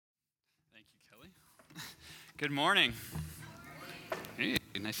Good morning. Hey,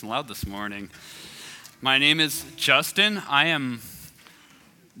 nice and loud this morning. My name is Justin. I am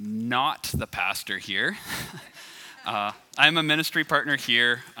not the pastor here. I'm a ministry partner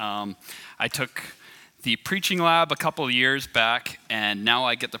here. I took the preaching lab a couple of years back, and now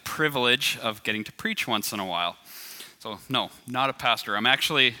I get the privilege of getting to preach once in a while. So no, not a pastor. I'm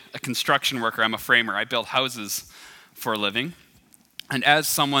actually a construction worker. I'm a framer. I build houses for a living. And as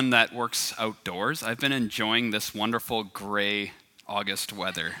someone that works outdoors, I've been enjoying this wonderful gray August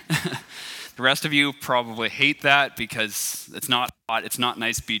weather. The rest of you probably hate that because it's not hot, it's not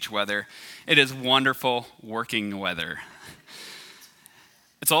nice beach weather. It is wonderful working weather.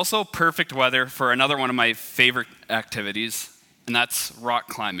 It's also perfect weather for another one of my favorite activities, and that's rock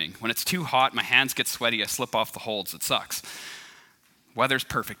climbing. When it's too hot, my hands get sweaty, I slip off the holds, it sucks. Weather's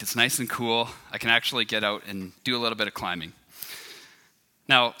perfect, it's nice and cool. I can actually get out and do a little bit of climbing.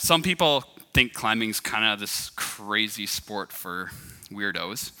 Now, some people think climbing's kind of this crazy sport for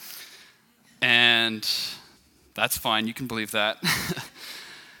weirdos, and that's fine, you can believe that.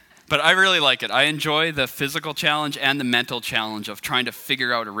 But I really like it. I enjoy the physical challenge and the mental challenge of trying to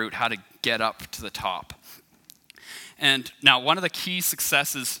figure out a route, how to get up to the top. And now, one of the key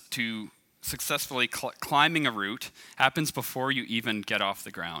successes to successfully climbing a route happens before you even get off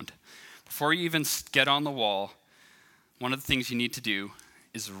the ground. Before you even get on the wall, one of the things you need to do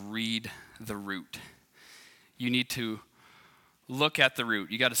is read the route. You need to look at the route.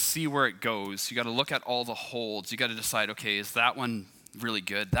 You got to see where it goes. You got to look at all the holds. You got to decide, okay, is that one really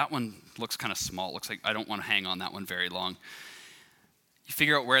good? That one looks kind of small. Looks like I don't want to hang on that one very long. You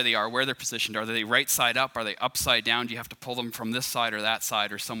figure out where they are, where they're positioned. Are they right side up? Are they upside down? Do you have to pull them from this side or that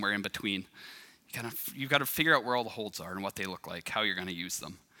side or somewhere in between? You've got to figure out where all the holds are and what they look like, how you're going to use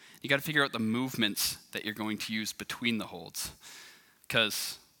them. You got to figure out the movements that you're going to use between the holds.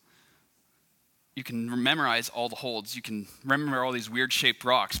 Because you can memorize all the holds, you can remember all these weird shaped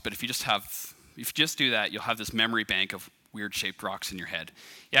rocks, but if you just do that, you'll have this memory bank of weird shaped rocks in your head.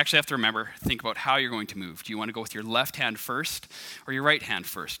 You actually have to think about how you're going to move. Do you want to go with your left hand first or your right hand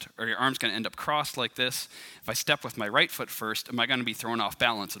first? Or your arm's going to end up crossed like this? If I step with my right foot first, am I going to be thrown off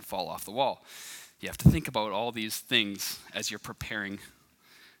balance and fall off the wall? You have to think about all these things as you're preparing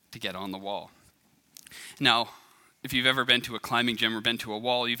to get on the wall. Now, if you've ever been to a climbing gym or been to a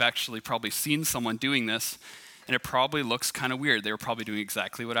wall, you've actually probably seen someone doing this, and it probably looks kind of weird. They were probably doing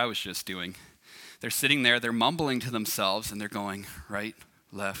exactly what I was just doing. They're sitting there, they're mumbling to themselves, and they're going right,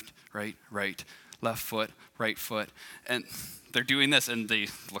 left, left foot, right foot, and they're doing this, and they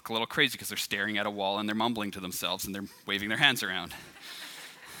look a little crazy because they're staring at a wall, and they're mumbling to themselves, and they're waving their hands around.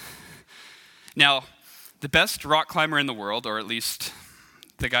 Now, the best rock climber in the world, or at least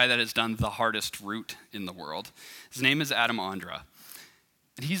the guy that has done the hardest route in the world, his name is Adam Ondra.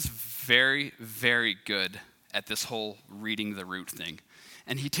 And he's very, very good at this whole reading the route thing.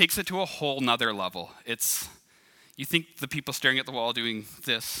 And he takes it to a whole nother level. You think the people staring at the wall doing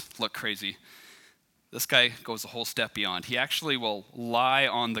this look crazy. This guy goes a whole step beyond. He actually will lie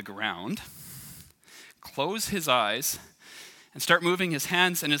on the ground, close his eyes, and start moving his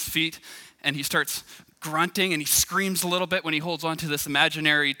hands and his feet, and he starts grunting, and he screams a little bit when he holds onto this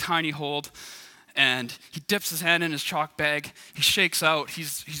imaginary tiny hold, and he dips his hand in his chalk bag. He shakes out.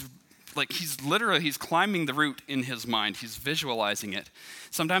 He's climbing the route in his mind. He's visualizing it.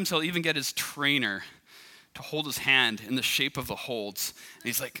 Sometimes he'll even get his trainer to hold his hand in the shape of the holds, and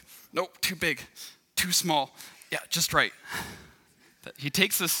he's like, nope, too big, too small, yeah, just right. He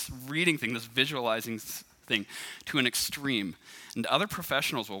takes this reading thing, this visualizing thing, to an extreme, and other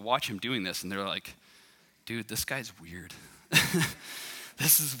professionals will watch him doing this, and they're like, dude, this guy's weird.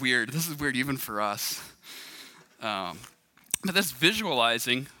 This is weird. This is weird even for us. But this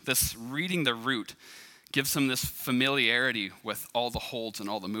visualizing, this reading the route, gives him this familiarity with all the holds and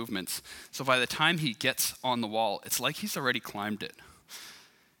all the movements. So by the time he gets on the wall, it's like he's already climbed it.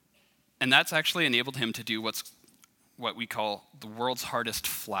 And that's actually enabled him to do what we call the world's hardest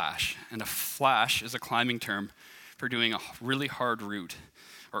flash. And a flash is a climbing term for doing a really hard route,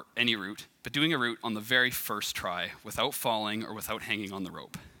 or any route, but doing a route on the very first try without falling or without hanging on the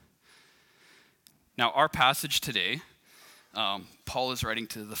rope. Now, our passage today, Paul is writing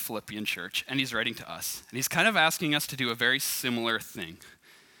to the Philippian church, and he's writing to us. And he's kind of asking us to do a very similar thing.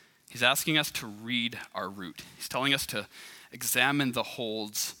 He's asking us to read our route. He's telling us to examine the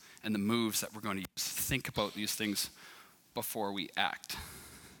holds and the moves that we're going to use. Think about these things before we act.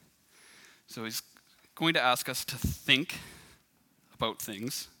 So he's going to ask us to think about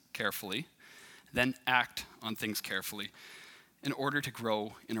things carefully, then act on things carefully in order to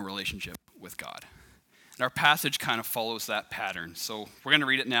grow in a relationship with God. And our passage kind of follows that pattern. So we're going to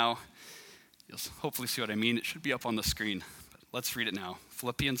read it now. You'll hopefully see what I mean. It should be up on the screen. But let's read it now.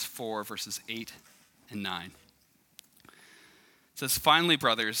 Philippians 4, verses 8 and 9. It says, "Finally,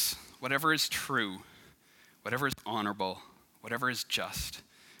 brothers, whatever is true, whatever is honorable, whatever is just,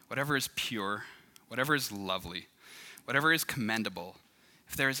 whatever is pure, whatever is lovely, whatever is commendable,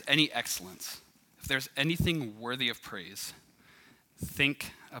 if there is any excellence, if there's anything worthy of praise,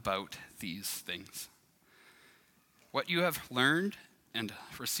 think about these things. What you have learned and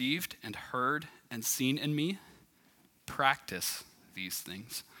received and heard and seen in me, practice these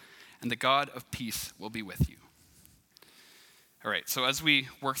things, and the God of peace will be with you." All right, so as we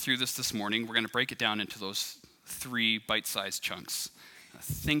work through this morning, we're going to break it down into those 3 bite-sized chunks.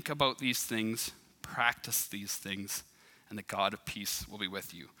 Think about these things, practice these things, and the God of peace will be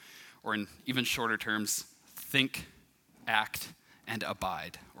with you. Or in even shorter terms, think, act, and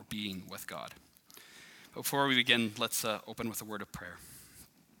abide, or being with God. Before we begin, let's open with a word of prayer.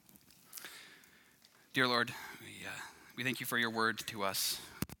 Dear Lord, we thank you for your word to us.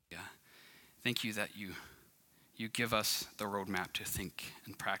 Thank you that you give us the roadmap to think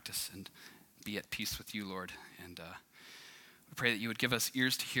and practice and be at peace with you, Lord. And we pray that you would give us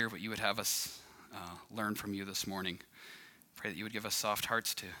ears to hear what you would have us learn from you this morning. Pray that you would give us soft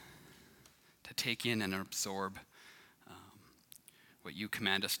hearts to take in and absorb what you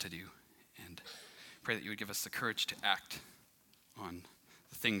command us to do. And pray that you would give us the courage to act on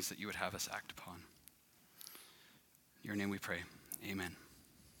the things that you would have us act upon. In your name we pray. Amen.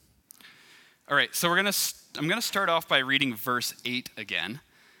 All right, so I'm going to start off by reading verse 8 again.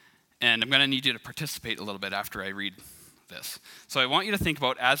 And I'm going to need you to participate a little bit after I read this. So I want you to think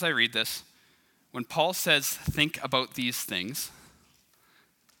about, as I read this, when Paul says, think about these things,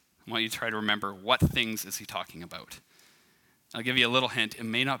 I want you to try to remember what things is he talking about. I'll give you a little hint. It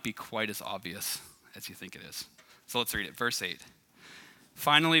may not be quite as obvious as you think it is. So let's read it. Verse 8.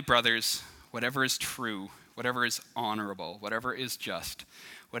 "Finally, brothers, whatever is true, whatever is honorable, whatever is just,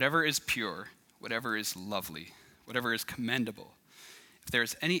 whatever is pure, whatever is lovely, whatever is commendable, if there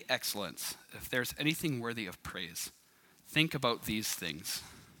is any excellence, if there is anything worthy of praise, think about these things."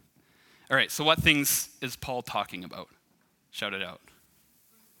 All right, so what things is Paul talking about? Shout it out.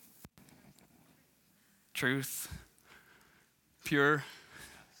 Truth. Pure.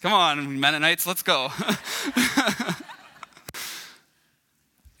 Come on, Mennonites, let's go.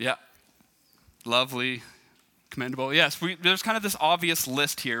 Yeah. Lovely. Commendable. Yes, there's kind of this obvious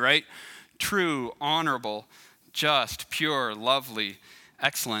list here, right? True, honorable, just, pure, lovely,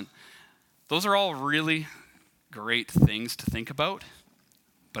 excellent. Those are all really great things to think about,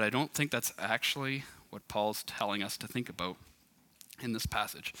 but I don't think that's actually what Paul's telling us to think about in this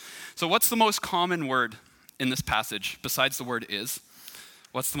passage. So what's the most common word in this passage besides the word is?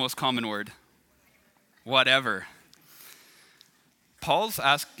 What's the most common word? Whatever. Paul's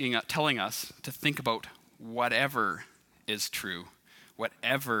telling us to think about whatever is true,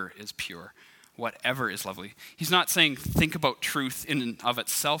 whatever is pure, whatever is lovely. He's not saying think about truth in and of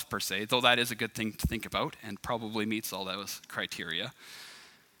itself per se, though that is a good thing to think about and probably meets all those criteria.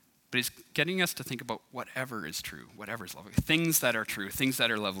 But he's getting us to think about whatever is true, whatever is lovely, things that are true, things that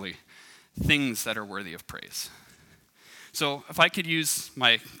are lovely, things that are worthy of praise. So if I could use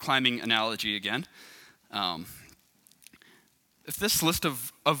my climbing analogy again, if this list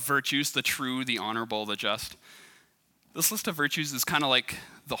of virtues, the true, the honorable, the just, this list of virtues is kind of like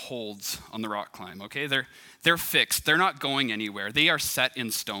the holds on the rock climb, okay? They're fixed. They're not going anywhere. They are set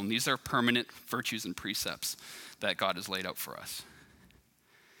in stone. These are permanent virtues and precepts that God has laid out for us.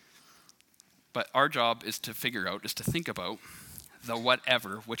 But our job is to think about the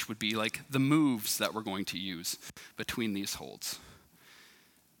whatever, which would be like the moves that we're going to use between these holds.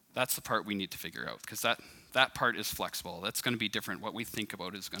 That's the part we need to figure out, because that part is flexible. That's going to be different. What we think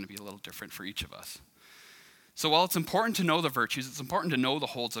about is going to be a little different for each of us. So while it's important to know the virtues, it's important to know the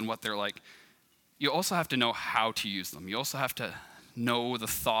holds and what they're like, you also have to know how to use them. You also have to know the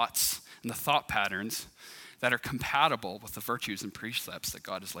thoughts and the thought patterns that are compatible with the virtues and precepts that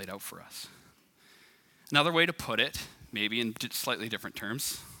God has laid out for us. Another way to put it, maybe in slightly different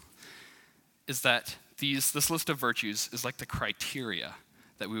terms, is that this list of virtues is like the criteria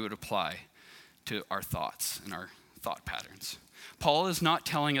that we would apply to our thoughts and our thought patterns. Paul is not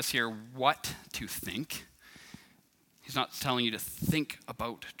telling us here what to think. He's not telling you to think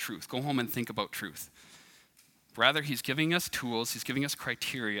about truth. Go home and think about truth. Rather, he's giving us tools, he's giving us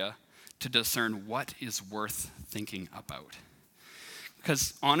criteria to discern what is worth thinking about.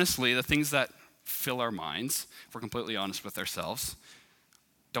 Because honestly, the things that fill our minds, if we're completely honest with ourselves,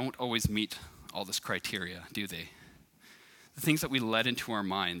 don't always meet all this criteria, do they? The things that we let into our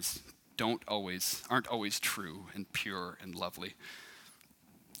minds aren't always true and pure and lovely.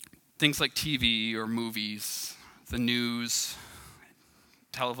 Things like TV or movies, the news,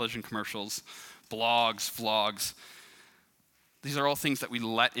 television commercials, blogs, vlogs. These are all things that we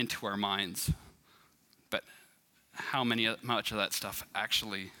let into our minds. But how much of that stuff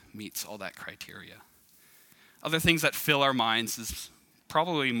actually meets all that criteria? Other things that fill our minds is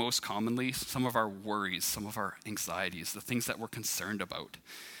probably most commonly some of our worries, some of our anxieties, the things that we're concerned about.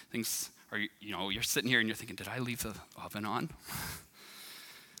 Things are, you're sitting here and you're thinking, did I leave the oven on?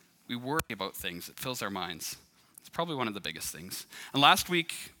 We worry about things. It fills our minds. It's probably one of the biggest things. And last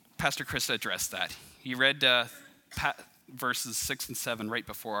week, Pastor Chris addressed that. He read verses 6 and 7 right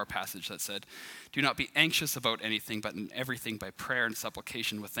before our passage that said, "Do not be anxious about anything, but in everything by prayer and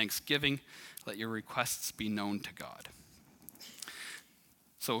supplication with thanksgiving, let your requests be known to God."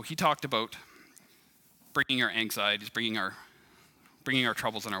 So he talked about bringing our anxieties, bringing our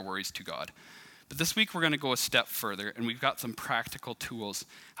troubles and our worries to God. But this week we're going to go a step further, and we've got some practical tools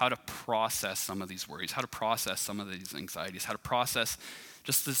how to process some of these worries, how to process some of these anxieties, how to process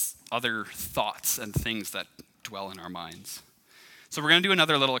just this other thoughts and things that dwell in our minds. So we're going to do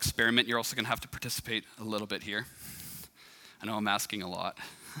another little experiment. You're also going to have to participate a little bit here. I know I'm asking a lot.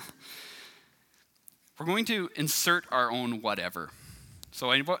 We're going to insert our own whatever. So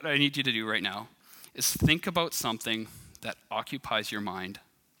what I need you to do right now is think about something that occupies your mind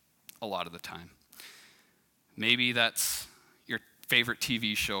a lot of the time. Maybe that's your favorite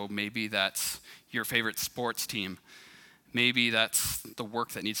TV show. Maybe that's your favorite sports team. Maybe that's the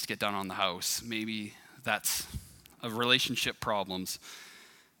work that needs to get done on the house. Maybe that's relationship problems.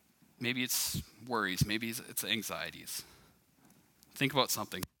 Maybe it's worries. Maybe it's anxieties. Think about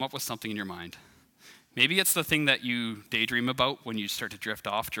something. Come up with something in your mind. Maybe it's the thing that you daydream about when you start to drift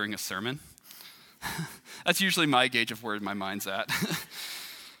off during a sermon. That's usually my gauge of where my mind's at.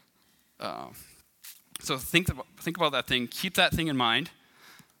 So think about that thing. Keep that thing in mind.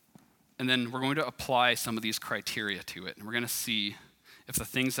 And then we're going to apply some of these criteria to it. And we're going to see if the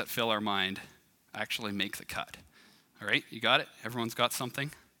things that fill our mind actually make the cut. All right, you got it? Everyone's got something?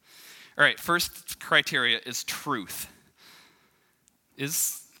 All right, first criteria is truth.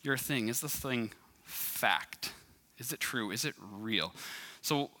 Is this thing fact? Is it true? Is it real?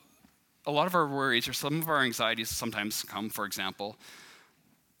 So a lot of our worries or some of our anxieties sometimes come, for example,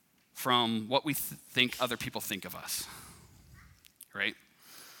 from what we think other people think of us, right?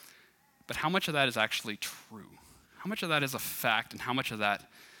 But how much of that is actually true? How much of that is a fact, and how much of that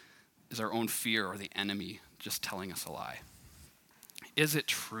is our own fear or the enemy just telling us a lie? Is it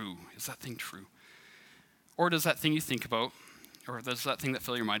true? Is that thing true? Or does that thing you think about, or does that thing that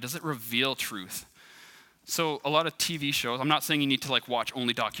fills your mind, does it reveal truth? So a lot of TV shows, I'm not saying you need to watch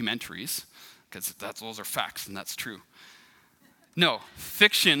only documentaries, because those are facts and that's true. No,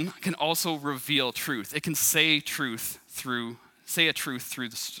 fiction can also reveal truth. It can say a truth through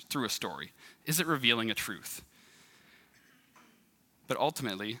a story. Is it revealing a truth? But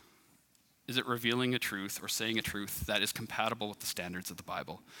ultimately, is it revealing a truth or saying a truth that is compatible with the standards of the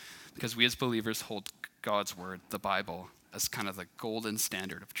Bible? Because we as believers hold God's word, the Bible, as kind of the golden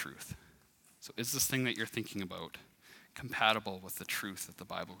standard of truth. So is this thing that you're thinking about compatible with the truth that the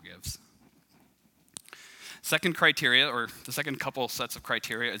Bible gives? Second criteria, or the second couple sets of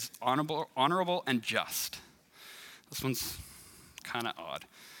criteria, is honorable and just. This one's kind of odd.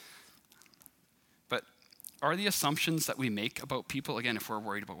 But are the assumptions that we make about people, again, if we're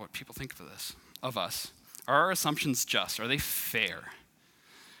worried about what people think of us, are our assumptions just? Are they fair?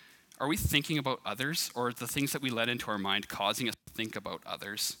 Are we thinking about others, or are the things that we let into our mind causing us to think about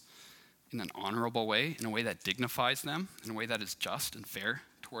others in an honorable way, in a way that dignifies them, in a way that is just and fair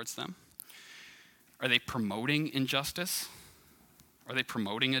towards them? Are they promoting injustice? Are they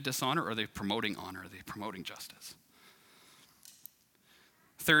promoting a dishonor? Or are they promoting honor? Are they promoting justice?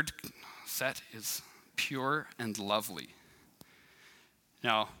 Third set is pure and lovely.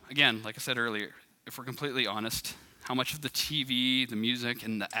 Now, again, like I said earlier, if we're completely honest, how much of the TV, the music,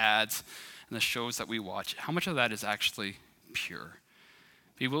 and the ads, and the shows that we watch, how much of that is actually pure?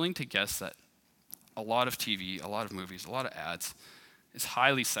 Be willing to guess that a lot of TV, a lot of movies, a lot of ads is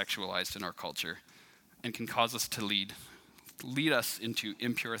highly sexualized in our culture and can cause us to lead us into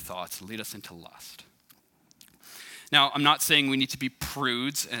impure thoughts, lead us into lust. Now, I'm not saying we need to be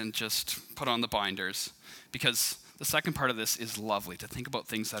prudes and just put on the binders, because the second part of this is lovely, to think about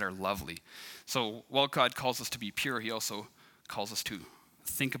things that are lovely. So while God calls us to be pure, he also calls us to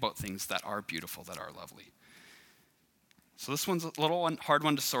think about things that are beautiful, that are lovely. So this one's a little hard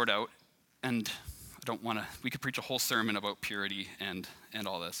one to sort out, and we could preach a whole sermon about purity and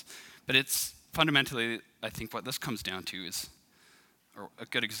all this, but it's fundamentally, I think what this comes down to is, or a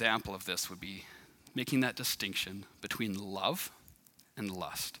good example of this would be making that distinction between love and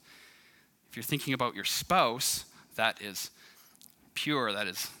lust. If you're thinking about your spouse, that is pure, that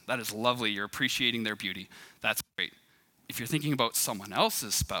is lovely, you're appreciating their beauty, that's great. If you're thinking about someone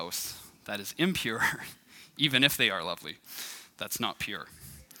else's spouse, that is impure, even if they are lovely. That's not pure.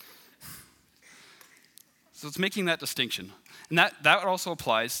 So it's making that distinction. And that also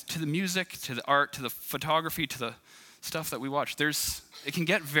applies to the music, to the art, to the photography, to the stuff that we watch. It can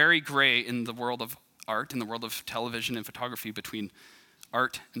get very gray in the world of art, in the world of television and photography, between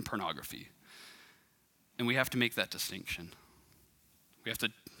art and pornography. And we have to make that distinction. We have to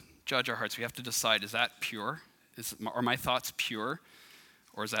judge our hearts. We have to decide, is that pure? Are my thoughts pure?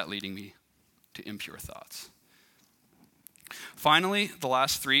 Or is that leading me to impure thoughts? Finally, the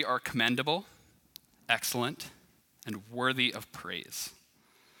last three are commendable, excellent, and worthy of praise.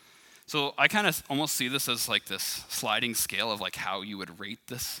 So I kind of almost see this as like this sliding scale of like how you would rate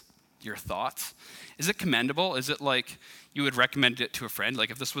your thoughts. Is it commendable? Is it like you would recommend it to a friend? Like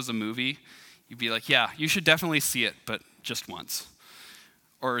if this was a movie, you'd be like, yeah, you should definitely see it, but just once.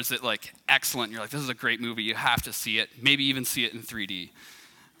 Or is it like excellent? You're like, this is a great movie. You have to see it. Maybe even see it in 3D.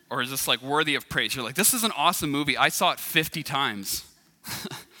 Or is this like worthy of praise? You're like, this is an awesome movie. I saw it 50 times.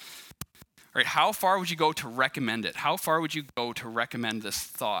 Right? How far would you go to recommend it? How far would you go to recommend this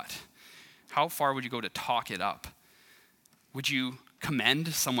thought? How far would you go to talk it up? Would you commend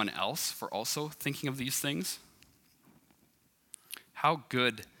someone else for also thinking of these things? How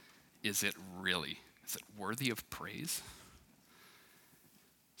good is it really? Is it worthy of praise?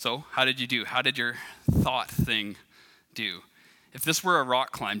 So, how did you do? How did your thought thing do? If this were a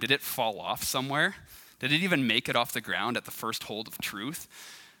rock climb, did it fall off somewhere? Did it even make it off the ground at the first hold of truth?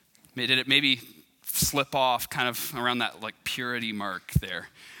 Did it maybe slip off kind of around that like purity mark there?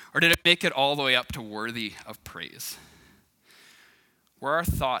 Or did it make it all the way up to worthy of praise? Were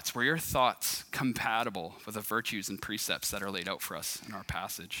your thoughts compatible with the virtues and precepts that are laid out for us in our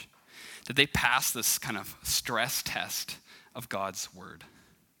passage? Did they pass this kind of stress test of God's word?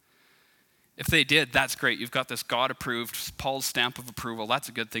 If they did, that's great. You've got this God-approved, Paul's stamp of approval. That's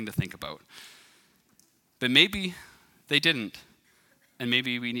a good thing to think about. But maybe they didn't. And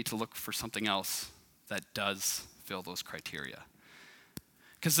maybe we need to look for something else that does fill those criteria.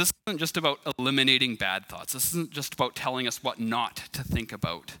 Because this isn't just about eliminating bad thoughts. This isn't just about telling us what not to think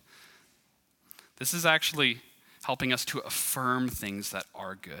about. This is actually helping us to affirm things that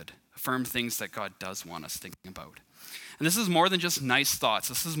are good, affirm things that God does want us thinking about. And this is more than just nice thoughts.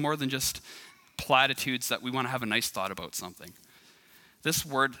 This is more than just platitudes that we want to have a nice thought about something. This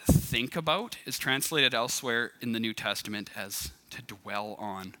word think about is translated elsewhere in the New Testament as to dwell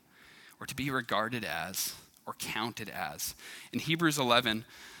on, or to be regarded as, or counted as. In Hebrews 11,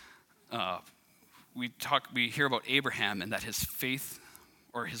 we hear about Abraham and that his faith,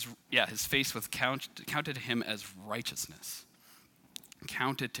 or his faith was counted to him as righteousness.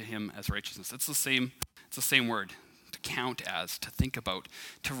 Counted to him as righteousness. It's the same word. To count as, to think about,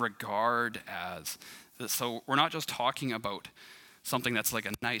 to regard as. So we're not just talking about something that's like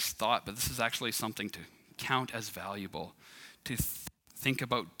a nice thought, but this is actually something to count as valuable, to think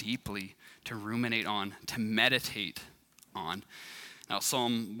about deeply, to ruminate on, to meditate on. Now,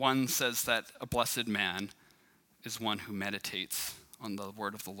 Psalm 1 says that a blessed man is one who meditates on the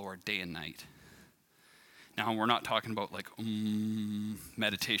word of the Lord day and night. Now, we're not talking about like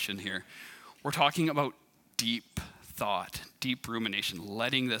meditation here. We're talking about deep thought, deep rumination,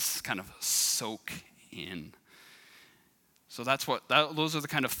 letting this kind of soak in. So those are the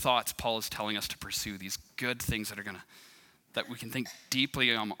kind of thoughts Paul is telling us to pursue, these good things that we can think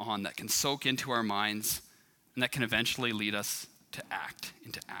deeply on, that can soak into our minds, and that can eventually lead us to act,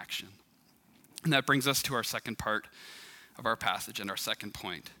 into action. And that brings us to our second part of our passage and our second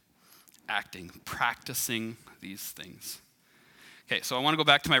point, acting, practicing these things. Okay, so I want to go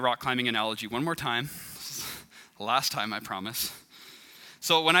back to my rock climbing analogy one more time. This is the last time, I promise.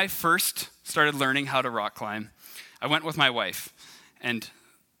 So when I first started learning how to rock climb, I went with my wife, and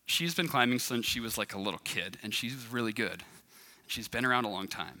she's been climbing since she was like a little kid, and she's really good. She's been around a long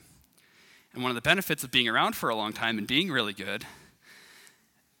time. And one of the benefits of being around for a long time and being really good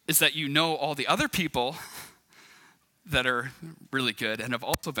is that you know all the other people that are really good and have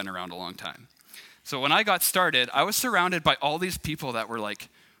also been around a long time. So when I got started, I was surrounded by all these people that were like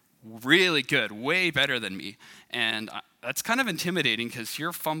really good, way better than me. And that's kind of intimidating because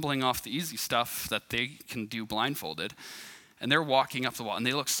you're fumbling off the easy stuff that they can do blindfolded. And they're walking up the wall and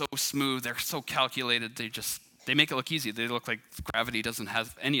they look so smooth, they're so calculated, they make it look easy. They look like gravity doesn't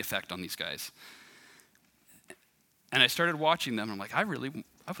have any effect on these guys. And I started watching them and I'm like, I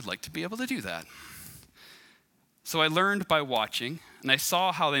would like to be able to do that. So I learned by watching, and I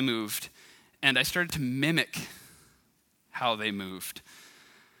saw how they moved, and I started to mimic how they moved.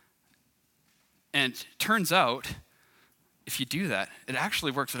 And it turns out, if you do that, it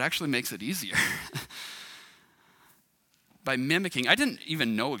actually works. It actually makes it easier. By mimicking, I didn't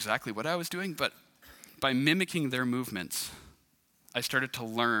even know exactly what I was doing, but by mimicking their movements, I started to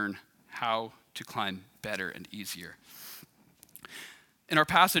learn how to climb better and easier. In our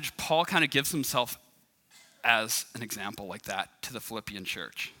passage, Paul kind of gives himself as an example like that to the Philippian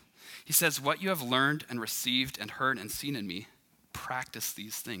church. He says, what you have learned and received and heard and seen in me, practice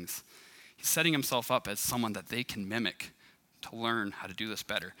these things. He's setting himself up as someone that they can mimic to learn how to do this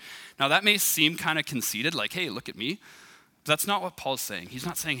better. Now that may seem kind of conceited, like, hey, look at me. But that's not what Paul's saying. He's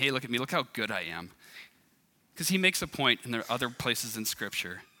not saying, hey, look at me, look how good I am. Because he makes a point in the other places in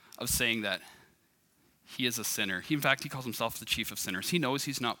Scripture of saying that he is a sinner. In fact, he calls himself the chief of sinners. He knows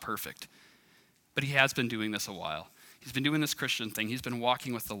he's not perfect, but he has been doing this a while. He's been doing this Christian thing. He's been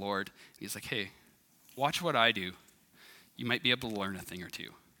walking with the Lord. He's like, hey, watch what I do. You might be able to learn a thing or two.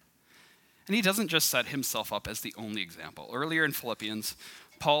 And he doesn't just set himself up as the only example. Earlier in Philippians,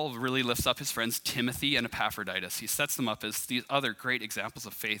 Paul really lifts up his friends Timothy and Epaphroditus. He sets them up as these other great examples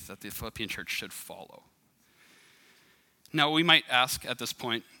of faith that the Philippian church should follow. Now, we might ask at this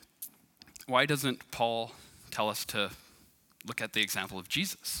point, why doesn't Paul tell us to look at the example of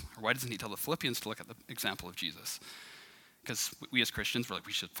Jesus? Or why doesn't he tell the Philippians to look at the example of Jesus? Because we as Christians, we're like,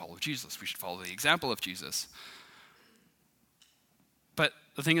 we should follow Jesus. We should follow the example of Jesus. But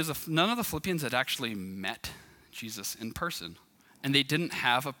the thing is, none of the Philippians had actually met Jesus in person. And they didn't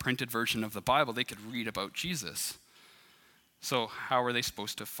have a printed version of the Bible they could read about Jesus. So how are they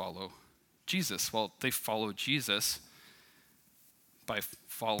supposed to follow Jesus? Well, they follow Jesus by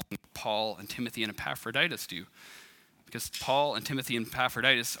following Paul and Timothy and Epaphroditus do. Because Paul and Timothy and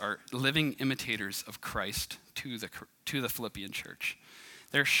Epaphroditus are living imitators of Christ to the Philippian church.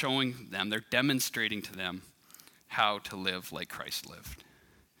 They're showing them, they're demonstrating to them how to live like Christ lived.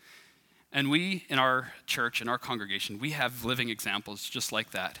 And we, in our church, in our congregation, we have living examples just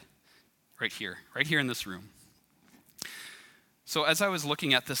like that right here in this room. So as I was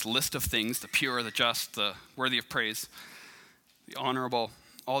looking at this list of things, the pure, the just, the worthy of praise, the honorable,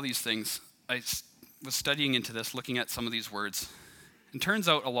 all these things, I was studying into this, looking at some of these words. And turns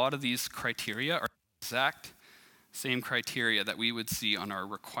out a lot of these criteria are exact same criteria that we would see on our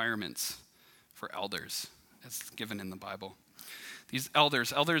requirements for elders as given in the Bible. These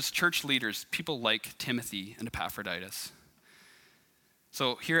elders, church leaders, people like Timothy and Epaphroditus.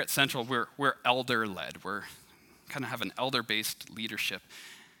 So here at Central, we're elder-led. We're kind of have an elder-based leadership.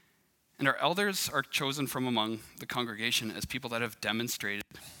 And our elders are chosen from among the congregation as people that have demonstrated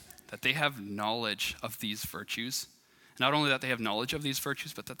that they have knowledge of these virtues. Not only that they have knowledge of these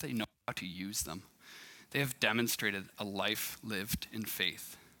virtues, but that they know how to use them. They have demonstrated a life lived in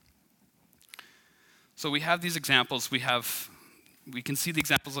faith. So we have these examples. We can see the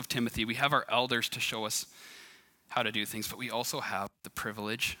examples of Timothy. We have our elders to show us how to do things, but we also have the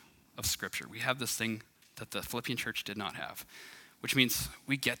privilege of Scripture. We have this thing that the Philippian church did not have, which means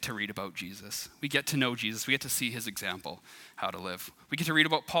we get to read about Jesus. We get to know Jesus. We get to see his example, how to live. We get to read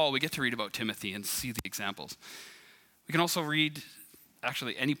about Paul. We get to read about Timothy and see the examples. We can also read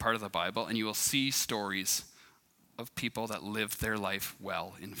actually any part of the Bible, and you will see stories of people that lived their life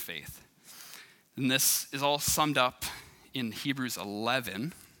well in faith. And this is all summed up in Hebrews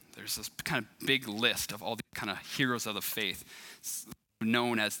 11. There's this kind of big list of all the kind of heroes of the faith,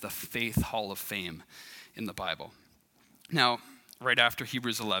 known as the Faith Hall of Fame in the Bible. Now, right after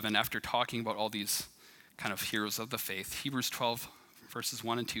Hebrews 11, after talking about all these kind of heroes of the faith, Hebrews 12, verses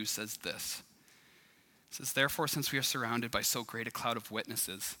 1 and 2 says this. It says, therefore, since we are surrounded by so great a cloud of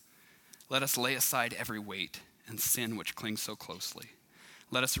witnesses, let us lay aside every weight and sin which clings so closely.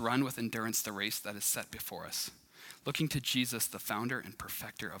 Let us run with endurance the race that is set before us, looking to Jesus, the founder and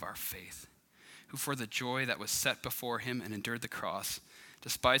perfecter of our faith, who for the joy that was set before him and endured the cross,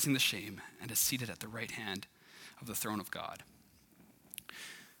 despising the shame, and is seated at the right hand of the throne of God.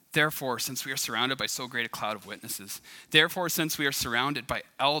 Therefore, since we are surrounded by so great a cloud of witnesses, therefore, since we are surrounded by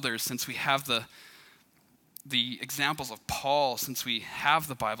elders, since we have the examples of Paul, since we have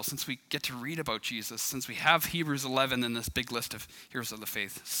the Bible, since we get to read about Jesus, since we have Hebrews 11 and this big list of heroes of the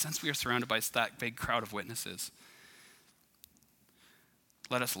faith, since we are surrounded by that big crowd of witnesses,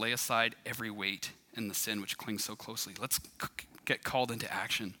 let us lay aside every weight and the sin which clings so closely. Let's get called into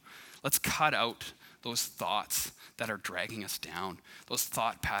action. Let's cut out those thoughts that are dragging us down, those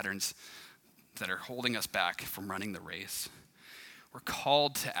thought patterns that are holding us back from running the race. We're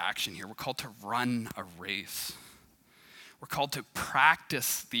called to action here. We're called to run a race. We're called to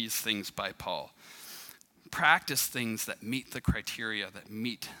practice these things by Paul. Practice things that meet the criteria, that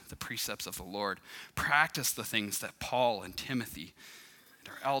meet the precepts of the Lord. Practice the things that Paul and Timothy and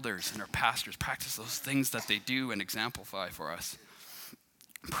our elders and our pastors. Practice those things that they do and exemplify for us.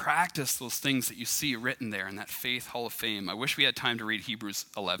 Practice those things that you see written there in that faith hall of fame. I wish we had time to read Hebrews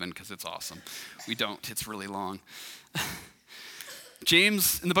 11 because it's awesome. We don't. It's really long.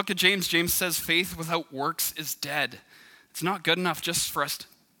 James, in the book of James, James says faith without works is dead. It's not good enough just for us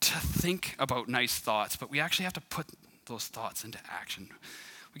to think about nice thoughts, but we actually have to put those thoughts into action.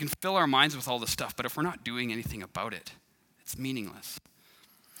 We can fill our minds with all this stuff, but if we're not doing anything about it, it's meaningless.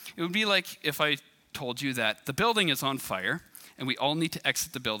 It would be like if I told you that the building is on fire and we all need to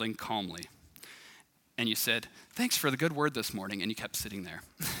exit the building calmly. And you said, "Thanks for the good word this morning," and you kept sitting there.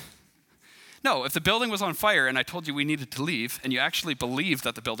 No, if the building was on fire and I told you we needed to leave, and you actually believed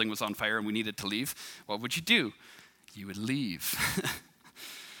that the building was on fire and we needed to leave, what would you do? You would leave.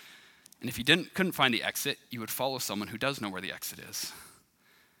 And if you couldn't find the exit, you would follow someone who does know where the exit is.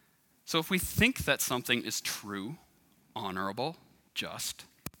 So if we think that something is true, honorable, just,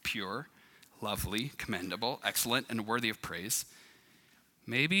 pure, lovely, commendable, excellent, and worthy of praise,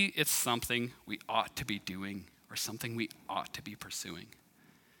 maybe it's something we ought to be doing or something we ought to be pursuing.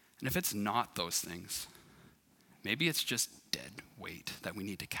 And if it's not those things, maybe it's just dead weight that we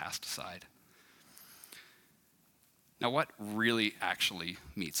need to cast aside. Now, what really actually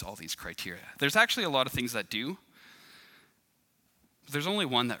meets all these criteria? There's actually a lot of things that do, but there's only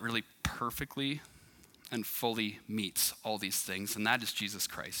one that really perfectly and fully meets all these things, and that is Jesus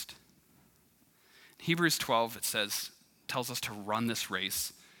Christ. In Hebrews 12, tells us to run this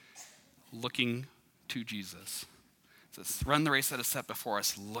race looking to Jesus. It says, run the race that is set before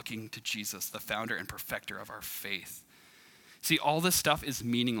us, looking to Jesus, the founder and perfecter of our faith. See, all this stuff is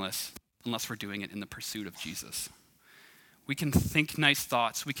meaningless unless we're doing it in the pursuit of Jesus. We can think nice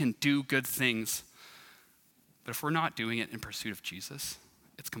thoughts, we can do good things, but if we're not doing it in pursuit of Jesus,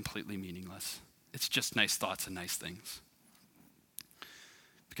 it's completely meaningless. It's just nice thoughts and nice things.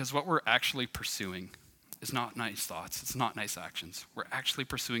 Because what we're actually pursuing is not nice thoughts, it's not nice actions. We're actually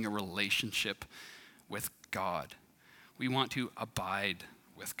pursuing a relationship with God. We want to abide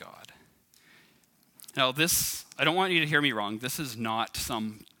with God. Now this, I don't want you to hear me wrong, this is not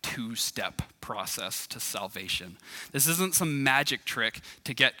some two-step process to salvation. This isn't some magic trick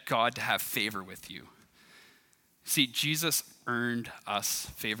to get God to have favor with you. See, Jesus earned us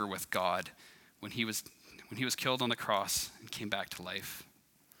favor with God when he was killed on the cross and came back to life.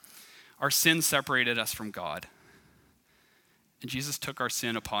 Our sin separated us from God. And Jesus took our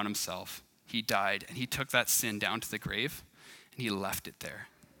sin upon himself. He died, and he took that sin down to the grave, and he left it there.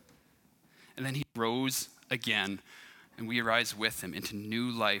 And then he rose again, and we rise with him into new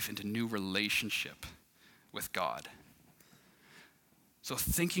life, into new relationship with God. So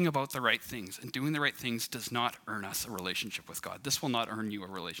thinking about the right things and doing the right things does not earn us a relationship with God. This will not earn you a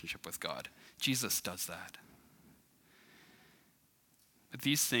relationship with God. Jesus does that. But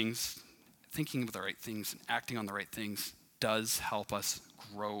these things, thinking of the right things and acting on the right things, does help us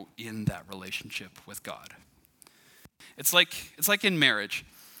grow in that relationship with God. It's like in marriage.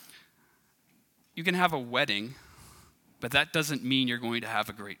 You can have a wedding, but that doesn't mean you're going to have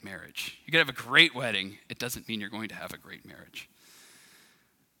a great marriage. You can have a great wedding, it doesn't mean you're going to have a great marriage.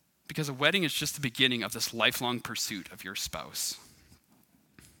 Because a wedding is just the beginning of this lifelong pursuit of your spouse.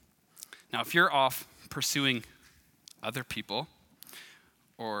 Now, if you're off pursuing other people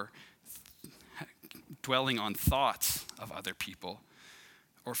or dwelling on thoughts of other people,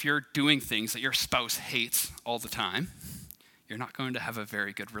 or if you're doing things that your spouse hates all the time, you're not going to have a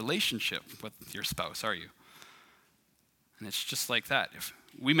very good relationship with your spouse, are you? And it's just like that. If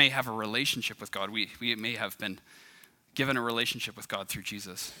we may have a relationship with God, we may have been given a relationship with God through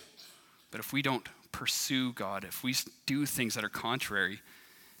Jesus. But if we don't pursue God, if we do things that are contrary to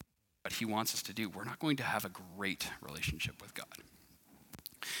what he wants us to do, we're not going to have a great relationship with God.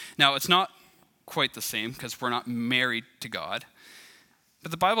 Now, it's not quite the same because we're not married to God,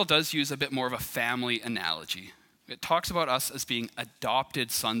 but the Bible does use a bit more of a family analogy. It talks about us as being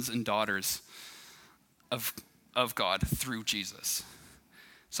adopted sons and daughters of God through Jesus.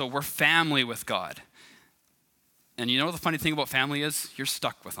 So we're family with God. And you know what the funny thing about family is? You're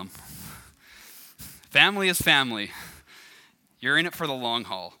stuck with them. Family is family. You're in it for the long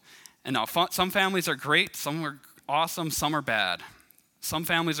haul. And now some families are great, some are awesome, some are bad. Some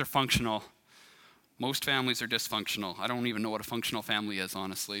families are functional. Most families are dysfunctional. I don't even know what a functional family is,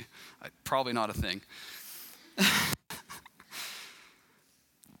 honestly. Probably not a thing.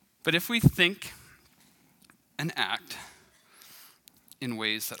 But if we think and act in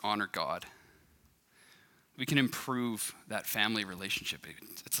ways that honor God, we can improve that family relationship.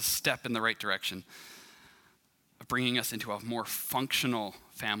 It's a step in the right direction of bringing us into a more functional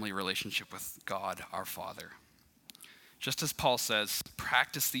family relationship with God, our Father. Just as Paul says,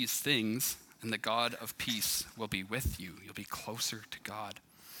 practice these things and the God of peace will be with you. You'll be closer to God.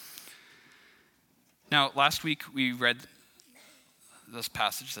 Now, last week we read this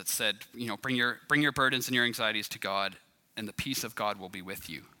passage that said, bring your burdens and your anxieties to God, and the peace of God will be with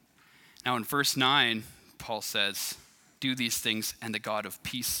you. Now in verse 9, Paul says, do these things and the God of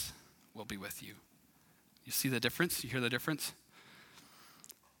peace will be with you. You see the difference? You hear the difference?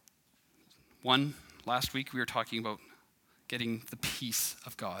 Last week we were talking about getting the peace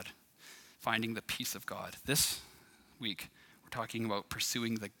of God, finding the peace of God. This week we're talking about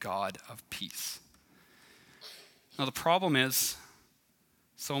pursuing the God of peace. Now the problem is,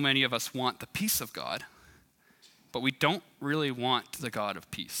 so many of us want the peace of God, but we don't really want the God of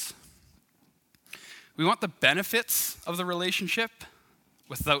peace. We want the benefits of the relationship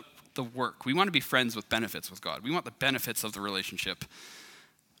without the work. We want to be friends with benefits with God. We want the benefits of the relationship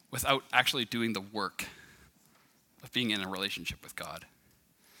without actually doing the work of being in a relationship with God.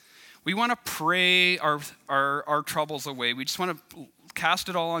 We want to pray our troubles away. We just want to cast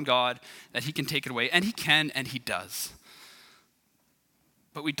it all on God, that he can take it away. And he can, and he does.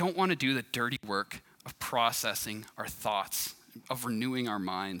 But we don't want to do the dirty work of processing our thoughts, of renewing our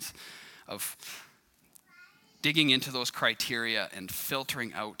minds, of digging into those criteria and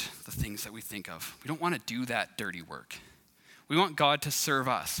filtering out the things that we think of. We don't want to do that dirty work. We want God to serve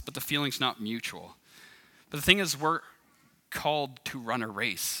us, but the feeling's not mutual. But the thing is, we're called to run a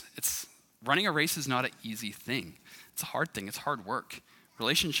race. Running a race is not an easy thing. It's a hard thing. It's hard work.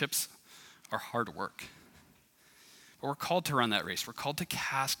 Relationships are hard work. But we're called to run that race. We're called to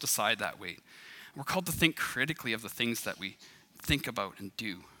cast aside that weight. We're called to think critically of the things that we think about and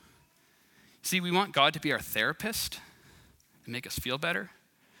do. See, we want God to be our therapist and make us feel better,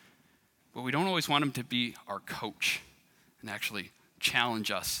 but we don't always want him to be our coach and actually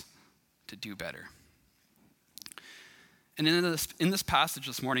challenge us to do better. And in this passage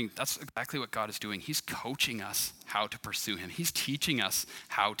this morning, that's exactly what God is doing. He's coaching us how to pursue him. He's teaching us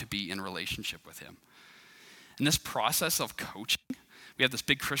how to be in relationship with him. In this process of coaching, we have this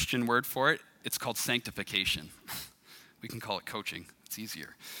big Christian word for it. It's called sanctification. We can call it coaching. It's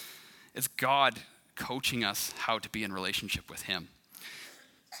easier. It's God coaching us how to be in relationship with him.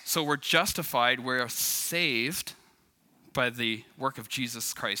 So we're justified, we're saved by the work of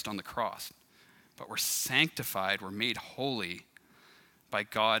Jesus Christ on the cross. But we're sanctified, we're made holy by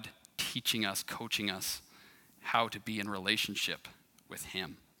God teaching us, coaching us how to be in relationship with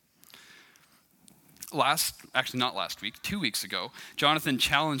him. Not last week, 2 weeks ago, Jonathan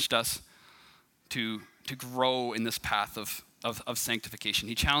challenged us to grow in this path of sanctification.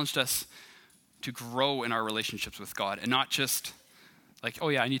 He challenged us to grow in our relationships with God, and not just like, oh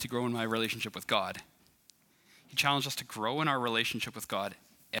yeah, I need to grow in my relationship with God. He challenged us to grow in our relationship with God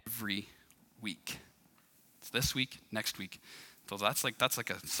every week. It's this week, next week. So that's like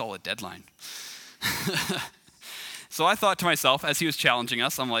a solid deadline. So I thought to myself, as he was challenging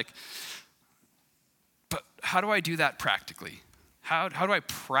us, I'm like, but how do I do that practically? How do I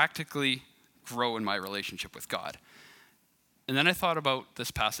practically grow in my relationship with God? And then I thought about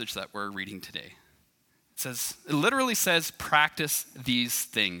this passage that we're reading today. It literally says, practice these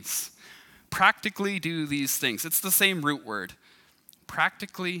things. Practically do these things. It's the same root word.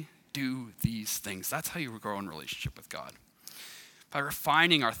 Practically do these things. That's how you grow in relationship with God. By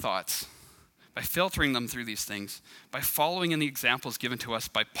refining our thoughts, by filtering them through these things, by following in the examples given to us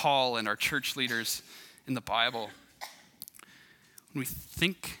by Paul and our church leaders in the Bible. When we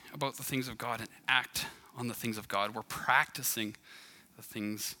think about the things of God and act on the things of God, we're practicing the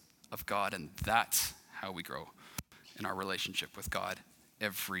things of God, and that's how we grow in our relationship with God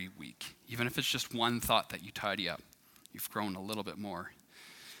every week. Even if it's just one thought that you tidy up, you've grown a little bit more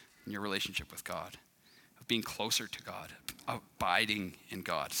in your relationship with God, of being closer to God, abiding in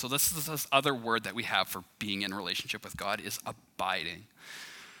God. So this is this other word that we have for being in relationship with God is abiding.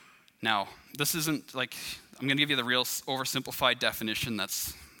 Now, this isn't like, I'm going to give you the real oversimplified definition.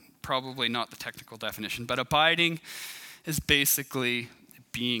 That's probably not the technical definition, but abiding is basically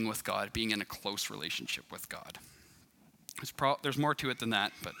being with God, being in a close relationship with God. There's more to it than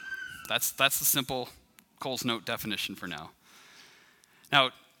that, but that's the simple Cole's Note definition for now.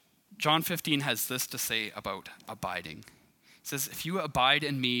 Now, John 15 has this to say about abiding. It says, if you abide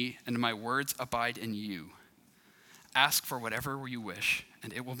in me and my words abide in you, ask for whatever you wish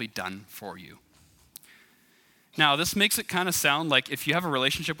and it will be done for you. Now, this makes it kind of sound like if you have a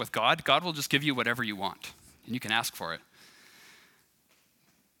relationship with God, God will just give you whatever you want and you can ask for it.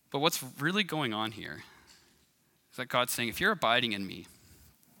 But what's really going on here is that God's saying, if you're abiding in me,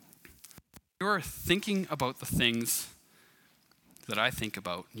 you're thinking about the things that I think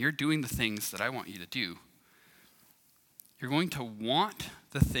about, and you're doing the things that I want you to do, you're going to want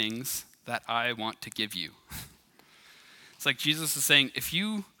the things that I want to give you. It's like Jesus is saying, if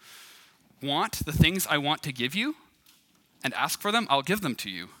you want the things I want to give you and ask for them, I'll give them to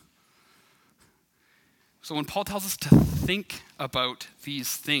you. So when Paul tells us to think about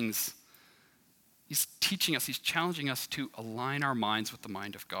these things, he's teaching us, he's challenging us to align our minds with the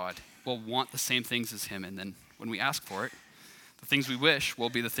mind of God. We'll want the same things as him, and then when we ask for it, the things we wish will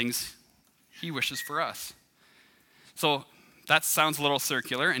be the things he wishes for us. So that sounds a little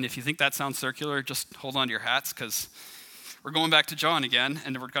circular, and if you think that sounds circular, just hold on to your hats, because we're going back to John again,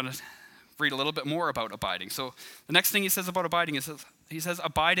 and we're going to read a little bit more about abiding. So the next thing he says about abiding is, he says,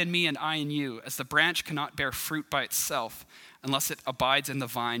 abide in me and I in you, as the branch cannot bear fruit by itself unless it abides in the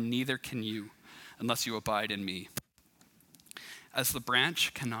vine, neither can you unless you abide in me. As the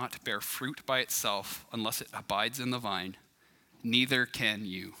branch cannot bear fruit by itself unless it abides in the vine, neither can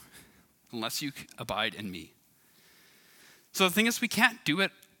you unless you abide in me. So the thing is, we can't do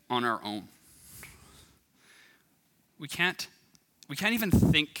it on our own. We can't even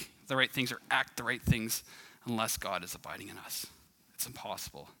think the right things or act the right things unless God is abiding in us. It's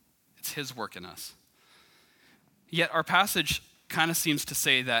impossible. It's his work in us. Yet our passage kind of seems to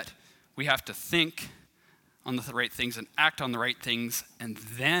say that we have to think on the right things and act on the right things, and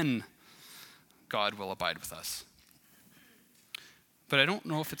then God will abide with us. But I don't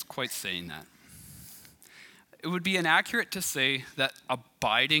know if it's quite saying that. It would be inaccurate to say that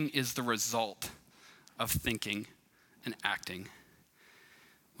abiding is the result of thinking and acting.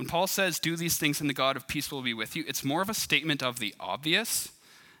 When Paul says, do these things and the God of peace will be with you, it's more of a statement of the obvious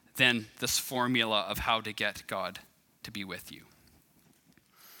than this formula of how to get God to be with you.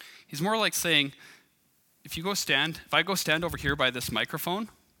 He's more like saying, if I go stand over here by this microphone,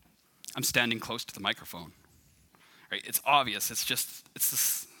 I'm standing close to the microphone. Right? It's obvious. It's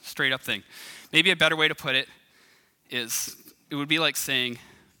this straight up thing. Maybe a better way to put it is, it would be like saying,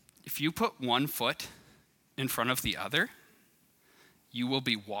 if you put one foot in front of the other, you will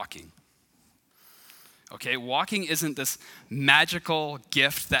be walking. Okay, walking isn't this magical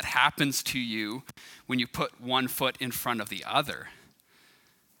gift that happens to you when you put one foot in front of the other.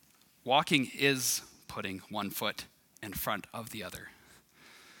 Walking is putting one foot in front of the other.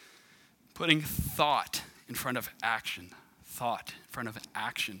 Putting thought in front of action. Thought in front of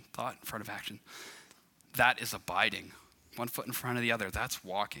action. Thought in front of action. That is abiding. One foot in front of the other, that's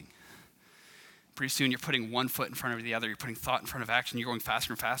walking. Pretty soon you're putting one foot in front of the other, you're putting thought in front of action, you're going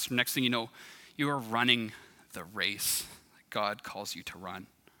faster and faster. Next thing you know, you are running the race that God calls you to run.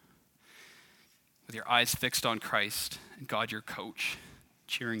 With your eyes fixed on Christ and God your coach,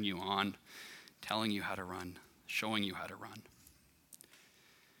 cheering you on, telling you how to run, showing you how to run.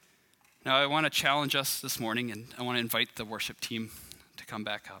 Now I want to challenge us this morning, and I want to invite the worship team to come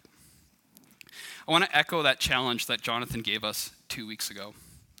back up. I want to echo that challenge that Jonathan gave us 2 weeks ago.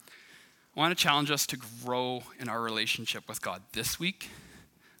 I want to challenge us to grow in our relationship with God this week,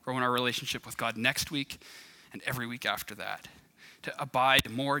 grow in our relationship with God next week, and every week after that. To abide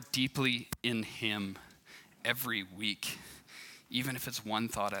more deeply in him every week, even if it's one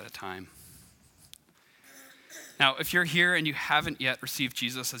thought at a time. Now, if you're here and you haven't yet received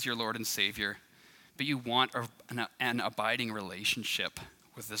Jesus as your Lord and Savior, but you want an abiding relationship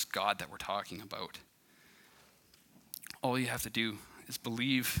with this God that we're talking about, all you have to do is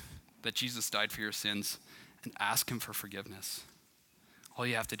believe that Jesus died for your sins and ask him for forgiveness. All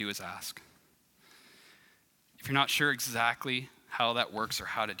you have to do is ask. If you're not sure exactly how that works or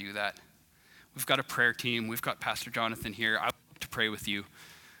how to do that, we've got a prayer team. We've got Pastor Jonathan here. I want to pray with you.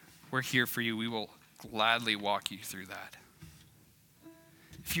 We're here for you. We will gladly walk you through that.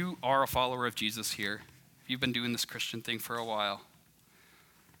 If you are a follower of Jesus here, if you've been doing this Christian thing for a while,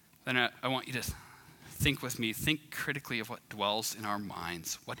 then I want you to think with me, think critically of what dwells in our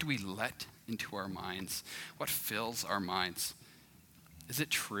minds. What do we let into our minds? What fills our minds? Is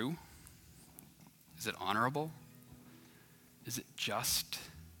it true? Is it honorable? Is it just?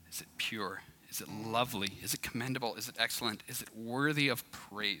 Is it pure? Is it lovely? Is it commendable? Is it excellent? Is it worthy of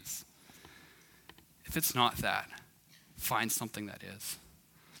praise? If it's not that, find something that is.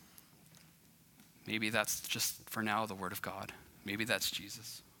 Maybe that's just, for now, the Word of God. Maybe that's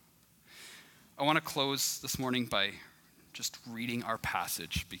Jesus. I want to close this morning by just reading our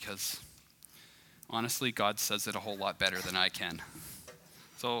passage, because honestly, God says it a whole lot better than I can.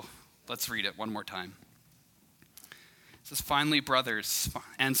 So let's read it one more time. It says, finally, brothers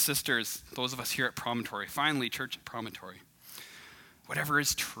and sisters, those of us here at Promontory, finally, church at Promontory, whatever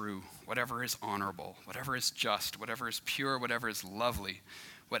is true, whatever is honorable, whatever is just, whatever is pure, whatever is lovely,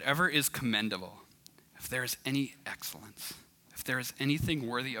 whatever is commendable, if there is any excellence, if there is anything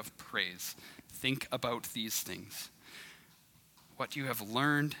worthy of praise, think about these things. what you have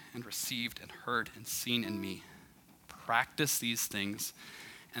learned and received and heard and seen in me. Practice these things,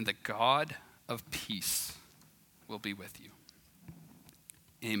 and the God of peace will be with you.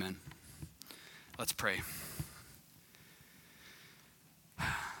 Amen. Let's pray.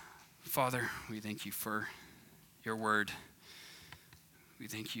 Father, we thank you for your word. We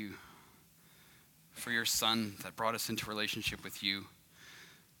thank you for your Son that brought us into relationship with you.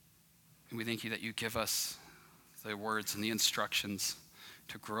 And we thank you that you give us the words and the instructions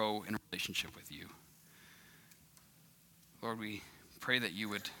to grow in a relationship with you. Lord, we pray that you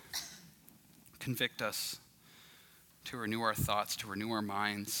would convict us to renew our thoughts, to renew our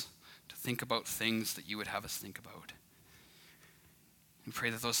minds, to think about things that you would have us think about. We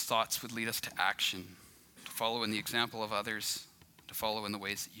pray that those thoughts would lead us to action, to follow in the example of others, to follow in the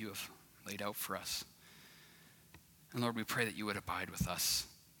ways that you have laid out for us. And Lord, we pray that you would abide with us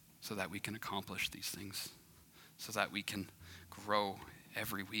so that we can accomplish these things, so that we can grow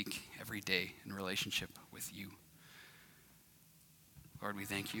every week, every day in relationship with you. Lord, we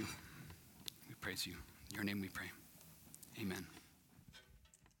thank you. We praise you. In your name we pray. Amen.